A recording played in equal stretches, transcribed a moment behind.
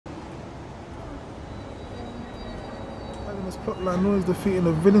This plotline knows defeating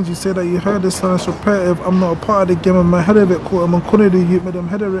the villains. You say that you heard this sounds repetitive. I'm not a part of the game, I'm my head of it. Caught him on corner the youth, made them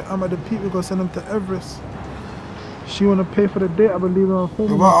head of it. I'm at the peak, we gonna send them to Everest. She wanna pay for the date, I believe her on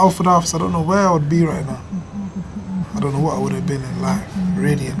phone. Without Alfred House, I don't know where I would be right now. I don't know what I would have been in life,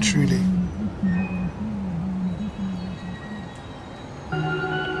 really and truly.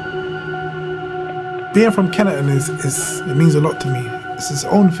 Being from Kennington it means a lot to me. It's its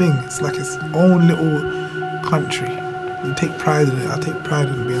own thing. It's like its own little country. You take pride in it. I take pride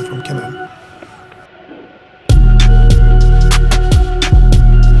in being from Kennington.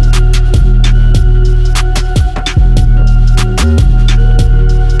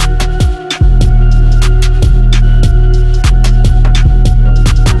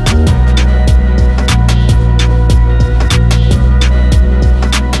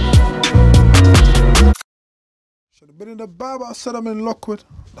 Been in the bar, I said I'm in Lockwood.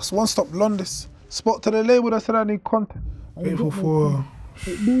 That's one stop Londis. Spoke to the label, I said I need content. Grateful for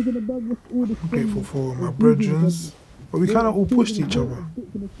my brethren, but we kind of all pushed each other.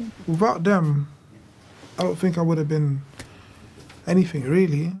 Without them, I don't think I would have been anything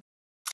really.